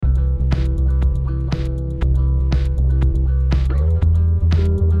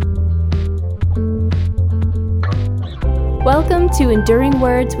Welcome to Enduring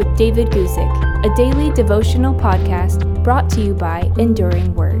Words with David Guzik, a daily devotional podcast brought to you by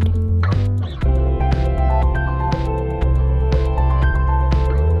Enduring Word.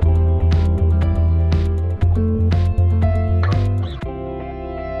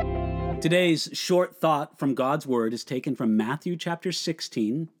 Today's short thought from God's Word is taken from Matthew chapter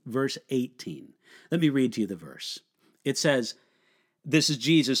 16, verse 18. Let me read to you the verse. It says, this is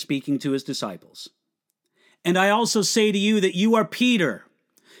Jesus speaking to his disciples. And I also say to you that you are Peter,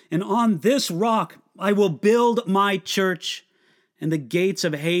 and on this rock I will build my church, and the gates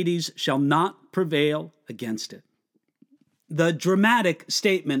of Hades shall not prevail against it. The dramatic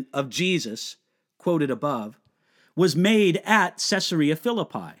statement of Jesus, quoted above, was made at Caesarea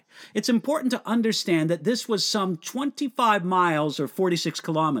Philippi. It's important to understand that this was some 25 miles or 46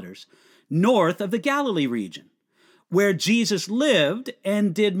 kilometers north of the Galilee region, where Jesus lived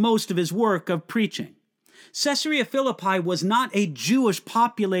and did most of his work of preaching. Caesarea Philippi was not a Jewish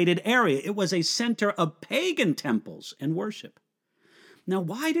populated area. It was a center of pagan temples and worship. Now,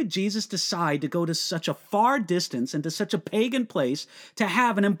 why did Jesus decide to go to such a far distance and to such a pagan place to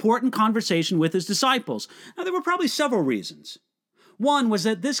have an important conversation with his disciples? Now, there were probably several reasons. One was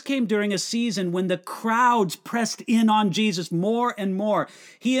that this came during a season when the crowds pressed in on Jesus more and more.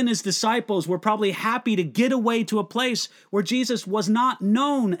 He and his disciples were probably happy to get away to a place where Jesus was not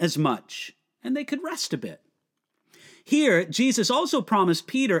known as much, and they could rest a bit. Here, Jesus also promised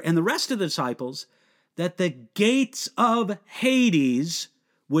Peter and the rest of the disciples that the gates of Hades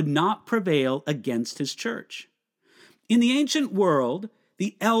would not prevail against his church. In the ancient world,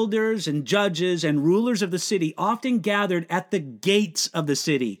 the elders and judges and rulers of the city often gathered at the gates of the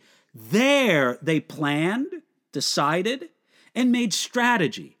city. There they planned, decided, and made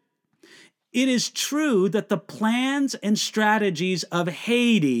strategy. It is true that the plans and strategies of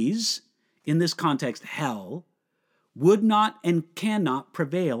Hades, in this context, hell, would not and cannot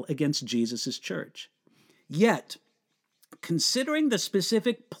prevail against Jesus' church. Yet, considering the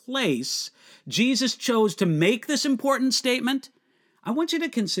specific place Jesus chose to make this important statement, I want you to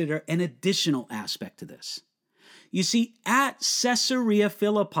consider an additional aspect to this. You see, at Caesarea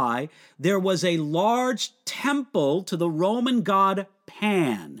Philippi, there was a large temple to the Roman god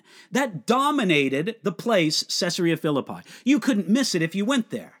Pan that dominated the place Caesarea Philippi. You couldn't miss it if you went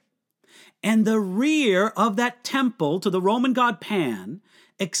there. And the rear of that temple to the Roman god Pan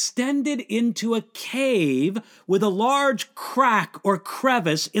extended into a cave with a large crack or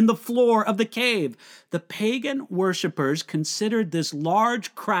crevice in the floor of the cave. The pagan worshipers considered this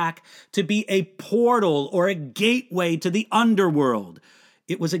large crack to be a portal or a gateway to the underworld.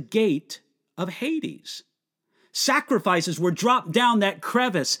 It was a gate of Hades. Sacrifices were dropped down that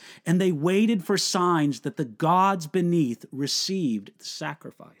crevice, and they waited for signs that the gods beneath received the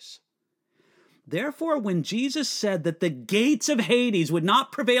sacrifice. Therefore, when Jesus said that the gates of Hades would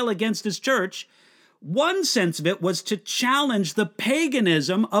not prevail against his church, one sense of it was to challenge the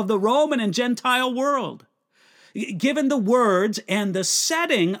paganism of the Roman and Gentile world. Given the words and the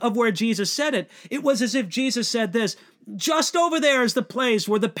setting of where Jesus said it, it was as if Jesus said this: just over there is the place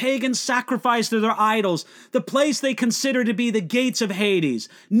where the pagans sacrifice to their idols, the place they consider to be the gates of Hades.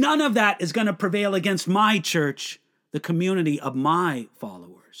 None of that is going to prevail against my church, the community of my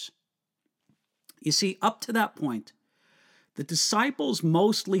followers. You see, up to that point, the disciples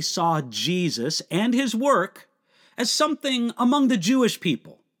mostly saw Jesus and his work as something among the Jewish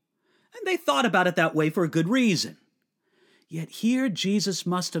people, and they thought about it that way for a good reason. Yet here Jesus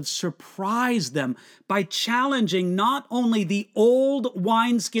must have surprised them by challenging not only the old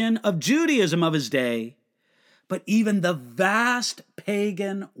wineskin of Judaism of his day, but even the vast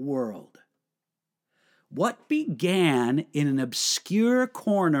pagan world. What began in an obscure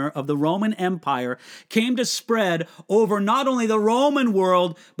corner of the Roman Empire came to spread over not only the Roman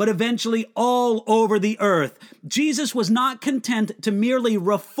world, but eventually all over the earth. Jesus was not content to merely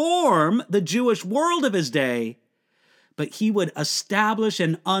reform the Jewish world of his day, but he would establish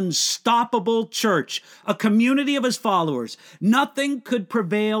an unstoppable church, a community of his followers. Nothing could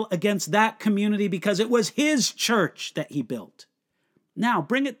prevail against that community because it was his church that he built. Now,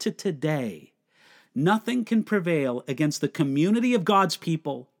 bring it to today. Nothing can prevail against the community of God's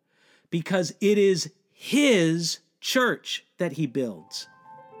people because it is his church that he builds.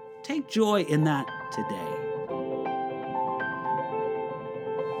 Take joy in that today.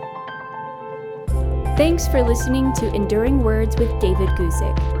 Thanks for listening to Enduring Words with David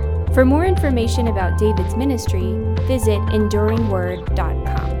Guzik. For more information about David's ministry, visit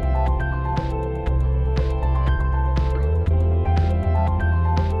enduringword.com.